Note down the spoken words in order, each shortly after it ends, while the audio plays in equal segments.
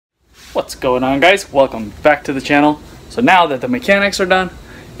What's going on, guys? Welcome back to the channel. So now that the mechanics are done,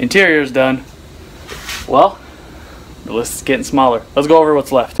 interior is done, well, the list is getting smaller. Let's go over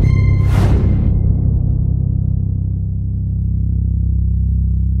what's left.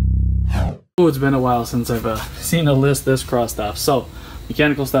 Ooh, it's been a while since I've seen a list this crossed off. So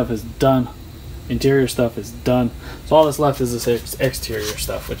mechanical stuff is done, interior stuff is done, so all that's left is this exterior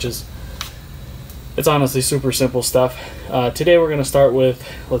stuff, which is, it's honestly super simple stuff. Today we're going to start with,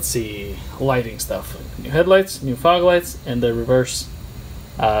 let's see, lighting stuff. New headlights, new fog lights, and the reverse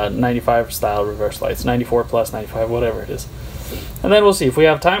 95 style reverse lights, 94 plus 95, whatever it is. And then we'll see if we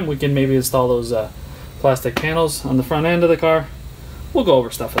have time, we can maybe install those plastic panels on the front end of the car. We'll go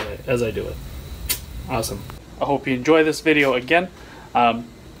over stuff as I do it. Awesome. I hope you enjoy this video again.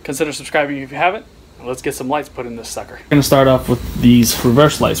 Consider subscribing if you haven't. Let's get some lights put in this sucker. We're going to start off with these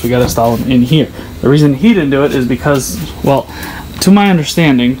reverse lights. We got to install them in here. The reason he didn't do it is because, well, to my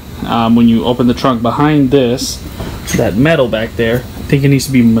understanding, when you open the trunk behind this, that metal back there, I think it needs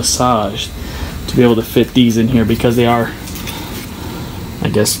to be massaged to be able to fit these in here because they are, I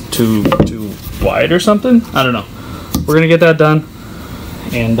guess, too wide or something. I don't know. We're going to get that done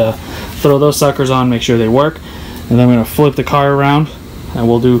and throw those suckers on, make sure they work, and then I'm going to flip the car around and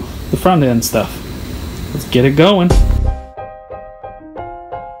we'll do the front end stuff. Let's get it going.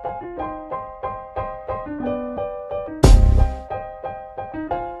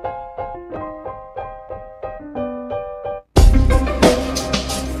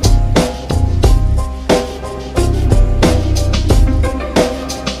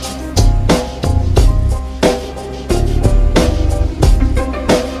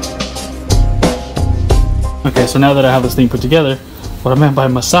 Okay, so now that I have this thing put together, what I meant by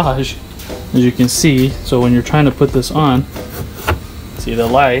massage, as you can see, so when you're trying to put this on, see the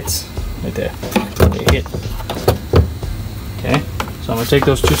lights right there, they hit. Okay, so I'm gonna take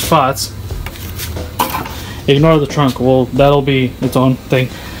those two spots, ignore the trunk, well, that'll be its own thing.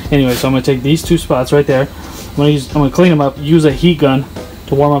 Anyway, so I'm gonna take these two spots right there, I'm gonna clean them up, use a heat gun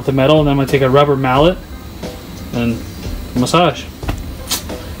to warm up the metal, and then I'm gonna take a rubber mallet and massage.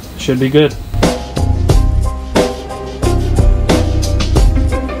 Should be good.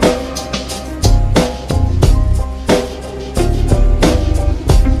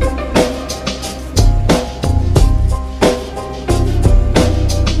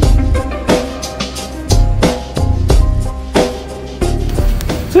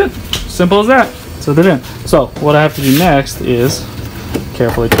 Simple as that. So they're in. So what I have to do next is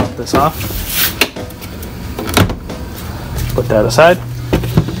carefully pop this off. Put that aside.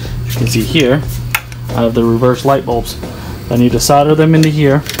 You can see here I have the reverse light bulbs. I need to solder them into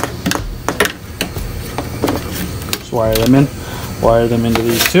here. Just wire them in. Wire them into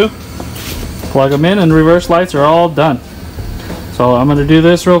these two. Plug them in, and reverse lights are all done. So I'm going to do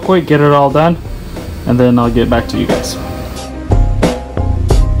this real quick, get it all done, and then I'll get back to you guys.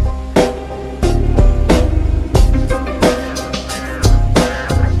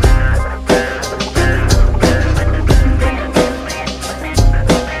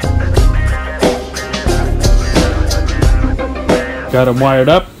 Got him wired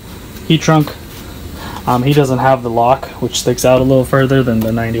up. Heat trunk. He doesn't have the lock, which sticks out a little further than the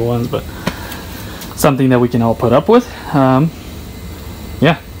 91s, but something that we can all put up with.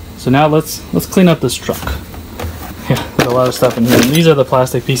 Yeah. So now let's clean up this trunk. Yeah, there's a lot of stuff in here. And these are the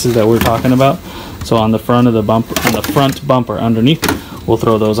plastic pieces that we're talking about. So on the front of the bumper, on the front bumper underneath, we'll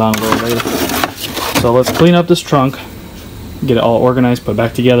throw those on a little later. So let's clean up this trunk, get it all organized, put it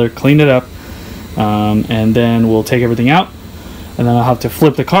back together, clean it up, and then we'll take everything out. And then I'll have to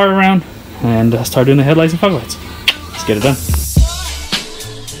flip the car around and start doing the headlights and fog lights. Let's get it done.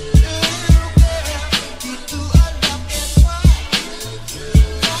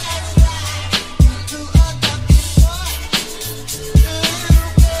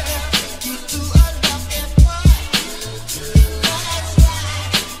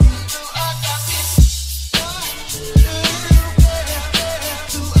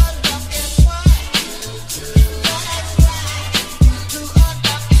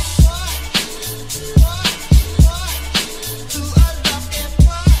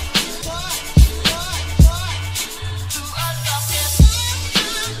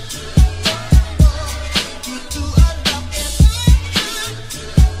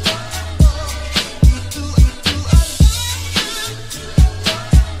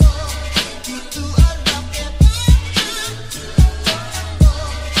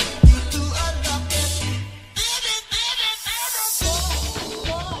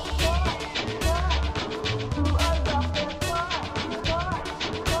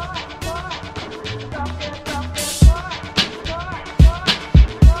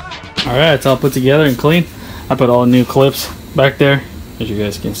 Alright, it's all put together and clean. I put all new clips back there, as you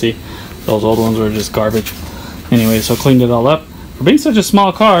guys can see. Those old ones were just garbage. Anyway, so cleaned it all up. For being such a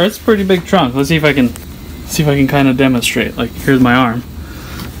small car, it's a pretty big trunk. Let's see if I can kind of demonstrate. Like, here's my arm.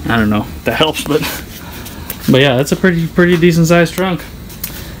 I don't know if that helps, but yeah, that's a pretty decent sized trunk.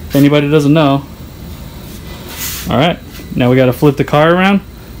 If anybody doesn't know. Alright, now we gotta flip the car around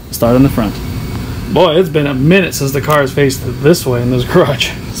and start on the front. Boy, it's been a minute since the car has faced this way in this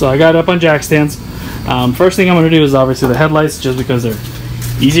garage. So I got it up on jack stands. First thing I'm gonna do is obviously the headlights, just because they're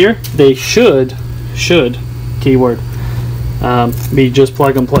easier. They should, keyword, be just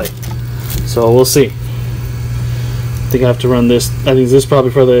plug and play. So we'll see. I think I have to run this. I think this is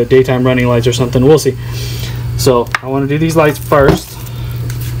probably for the daytime running lights or something. We'll see. So I want to do these lights first,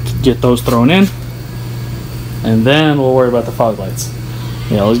 get those thrown in, and then we'll worry about the fog lights.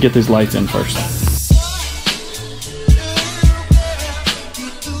 Yeah, let's get these lights in first.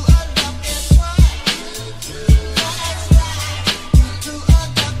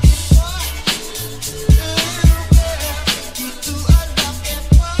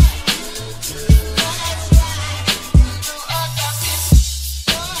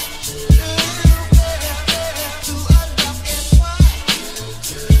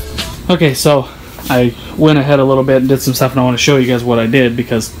 Okay, so I went ahead a little bit and did some stuff, and I want to show you guys what I did,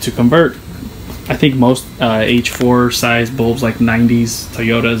 because to convert, I think most H4 size bulbs, like 90s,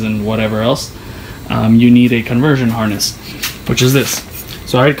 Toyotas, and whatever else, you need a conversion harness, which is this.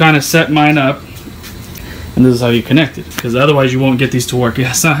 So I kind of set mine up, and this is how you connect it, because otherwise you won't get these to work. It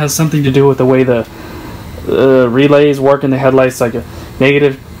has something to do with the way the relays work in the headlights, like a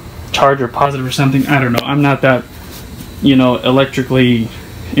negative charge or positive or something. I don't know. I'm not that, you know, electrically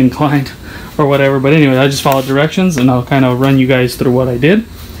inclined or whatever, but anyway, I just followed directions, and I'll kind of run you guys through what I did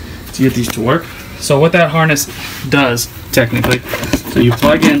to get these to work. So what that harness does technically, so you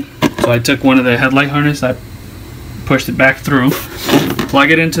plug in, so I took one of the headlight harness, I pushed it back through,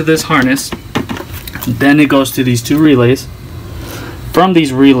 plug it into this harness, then it goes to these two relays. From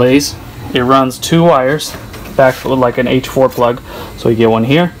these relays it runs two wires back with like an H4 plug, so you get one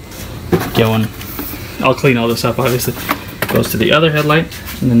here, get one, I'll clean all this up obviously, goes to the other headlight,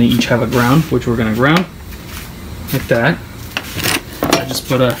 and then they each have a ground, which we're going to ground like that. I just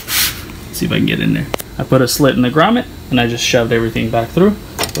put a, let's see if I can get in there, I put a slit in the grommet, and I just shoved everything back through,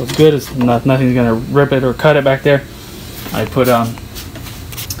 so it's good. It's nothing's going to rip it or cut it back there. I put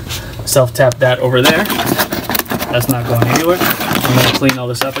self-tap that over there, that's not going anywhere. I'm going to clean all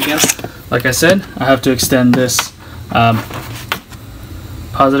this up again. Like I said, I have to extend this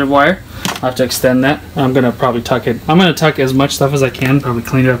positive wire. I have to extend that. I'm going to probably tuck it. I'm going to tuck as much stuff as I can, probably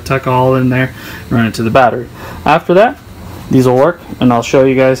clean it up, tuck all in there, run it to the battery. After that, these will work, and I'll show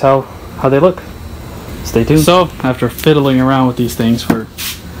you guys how they look. Stay tuned. So, after fiddling around with these things for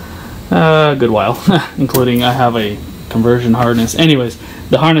a good while, including I have a conversion harness. Anyways,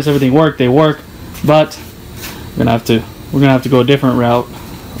 the harness, everything worked, they work, but we're gonna have to go a different route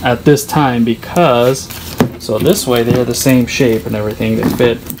at this time, because so this way they're the same shape and everything, they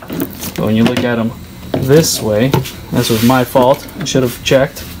fit. But when you look at them this way, this was my fault, I should have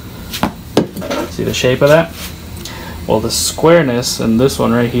checked. See the shape of that? Well, the squareness in this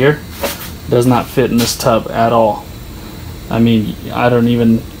one right here does not fit in this tub at all. I mean, I don't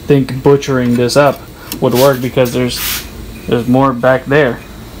even think butchering this up would work, because there's more back there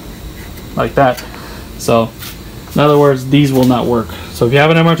like that. So in other words, these will not work. So if you have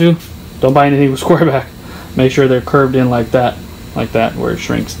an MR2, don't buy anything with square back. Make sure they're curved in like that where it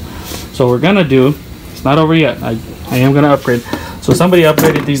shrinks. So we're gonna do, it's not over yet, I am gonna upgrade. So somebody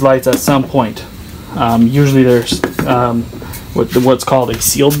upgraded these lights at some point. Usually there's what's called a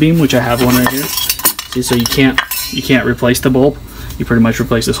sealed beam, which I have one right here. See, so you can't replace the bulb, you pretty much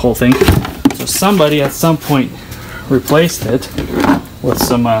replace this whole thing. So somebody at some point replaced it with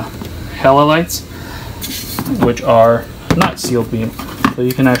some Hella lights, which are not sealed beam. So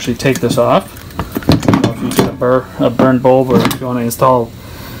you can actually take this off. You know, if you get a burned bulb, or if you want to install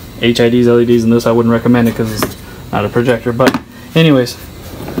HIDs, LEDs in this, I wouldn't recommend it because it's not a projector. But anyways,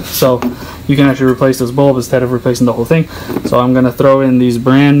 so you can actually replace this bulb instead of replacing the whole thing. So I'm going to throw in these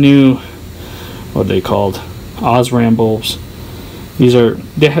brand new, what are they called? Osram bulbs. These are,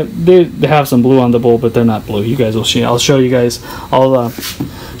 they have some blue on the bulb, but they're not blue. You guys will see. I'll show you guys. I'll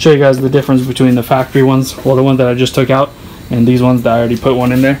show you guys the difference between the factory ones, well, the ones that I just took out, and these ones that I already put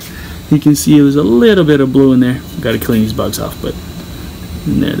one in there. You can see there's a little bit of blue in there. Got to clean these bugs off, but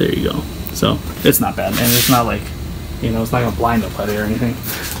in there you go. So it's not bad, and it's not like, you know, it's not gonna blind up out here or anything.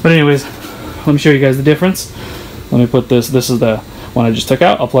 But anyways, let me show you guys the difference. Let me put this. This is the one I just took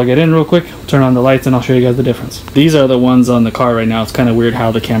out. I'll plug it in real quick, turn on the lights, and I'll show you guys the difference. These are the ones on the car right now. It's kind of weird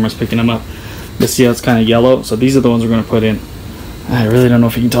how the camera's picking them up. You see how it's kind of yellow? So these are the ones we're going to put in. I really don't know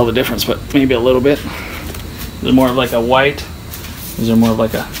if you can tell the difference, but maybe a little bit. They're more of like a white. These are more of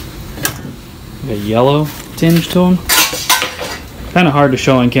like a yellow tinge to them. Kind of hard to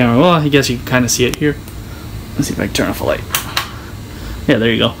show on camera. Well, I guess you can kind of see it here. Let's see if I can turn off the light. Yeah,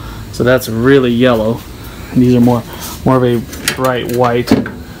 there you go. So that's really yellow. And these are more of a bright white,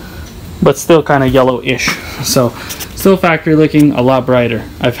 but still kind of yellowish. So still factory looking, a lot brighter.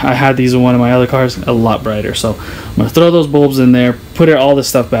 I had these in one of my other cars, a lot brighter. So I'm gonna throw those bulbs in there, put all this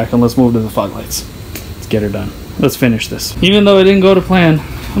stuff back, and let's move to the fog lights. Let's get her done. Let's finish this. Even though it didn't go to plan,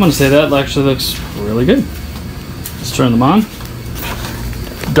 I'm gonna say that actually looks really good. Let's turn them on.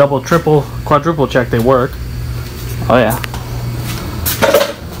 Double, triple, quadruple check they work. Oh yeah.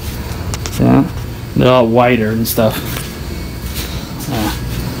 Yeah, they're all whiter and stuff.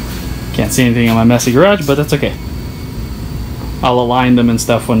 Can't see anything in my messy garage, but that's okay. I'll align them and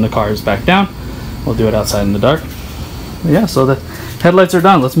stuff when the car is back down. We'll do it outside in the dark. Yeah, so the headlights are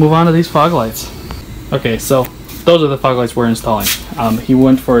done. Let's move on to these fog lights. Okay, so those are the fog lights we're installing. He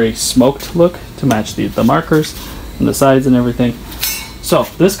went for a smoked look to match the markers and the sides and everything. So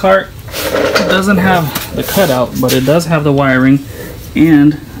this car doesn't have the cutout, but it does have the wiring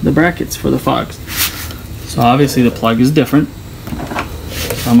and the brackets for the fogs. So obviously the plug is different.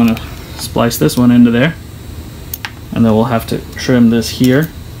 So I'm gonna splice this one into there, and then we'll have to trim this here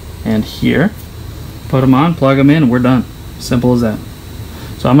and here. Put them on, plug them in, and we're done. Simple as that.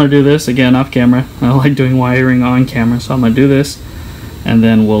 So I'm gonna do this again off camera. I don't like doing wiring on camera, so I'm gonna do this, and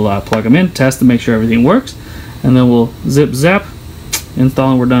then we'll plug them in, test to make sure everything works, and then we'll zip zap,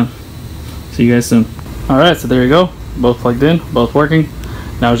 install, and we're done. See you guys soon. Alright, so there you go. Both plugged in, both working.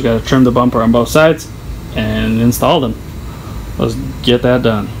 Now we just gotta trim the bumper on both sides and install them. Let's get that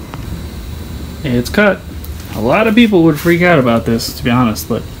done. It's cut. A lot of people would freak out about this, to be honest,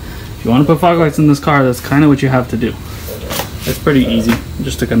 but if you want to put fog lights in this car, that's kind of what you have to do. It's pretty easy.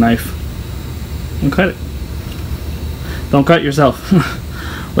 Just take a knife and cut it. Don't cut yourself.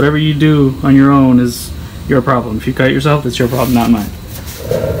 Whatever you do on your own is your problem. If you cut yourself, it's your problem, not mine.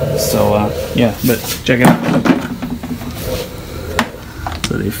 So yeah, but check it out.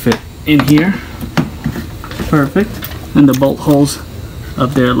 So they fit in here. Perfect. And the bolt holes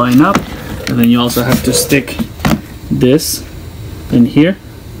up there line up. And then you also have to stick this in here.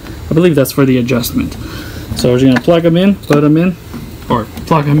 I believe that's for the adjustment. So we're just gonna plug them in, put them in, or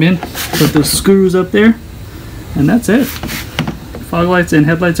plug them in, put the screws up there, and that's it. Fog lights and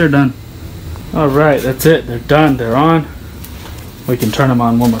headlights are done. All right, that's it. They're done. They're on. We can turn them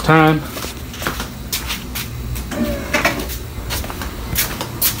on one more time.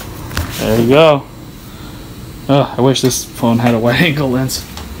 There you go. Oh, I wish this phone had a wide angle lens.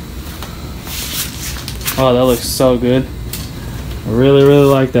 Oh, that looks so good. I really, really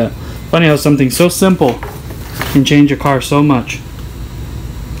like that. Funny how something so simple can change a car so much.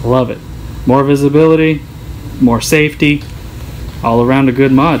 Love it. More visibility, more safety, all around a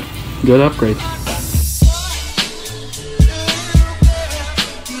good mod. Good upgrade.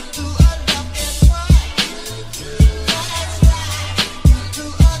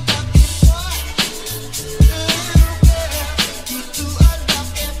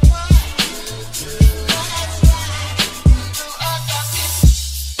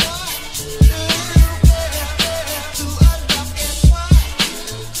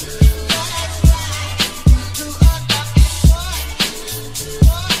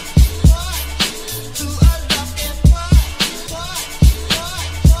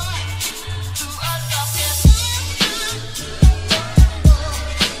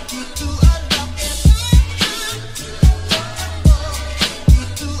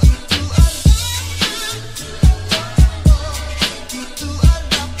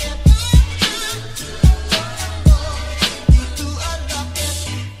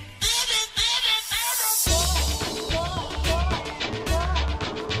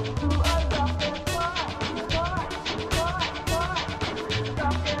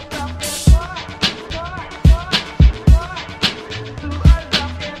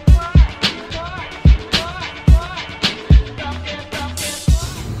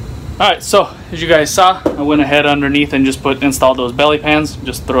 Alright, so as you guys saw, I went ahead underneath and just installed those belly pans.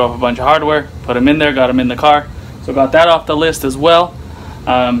 Just threw up a bunch of hardware, put them in there, got them in the car. So got that off the list as well.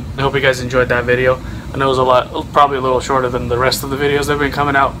 I hope you guys enjoyed that video. I know it was probably a little shorter than the rest of the videos that have been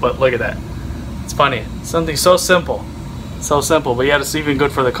coming out, but look at that. It's funny. Something so simple, but yet it's even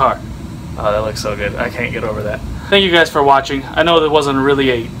good for the car. Oh, that looks so good. I can't get over that. Thank you guys for watching. I know that wasn't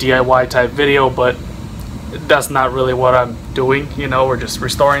really a DIY type video, but that's not really what I'm doing. You know, we're just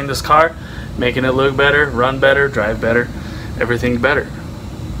restoring this car, making it look better, run better, drive better, everything better.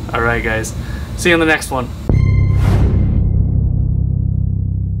 Alright guys, see you in the next one.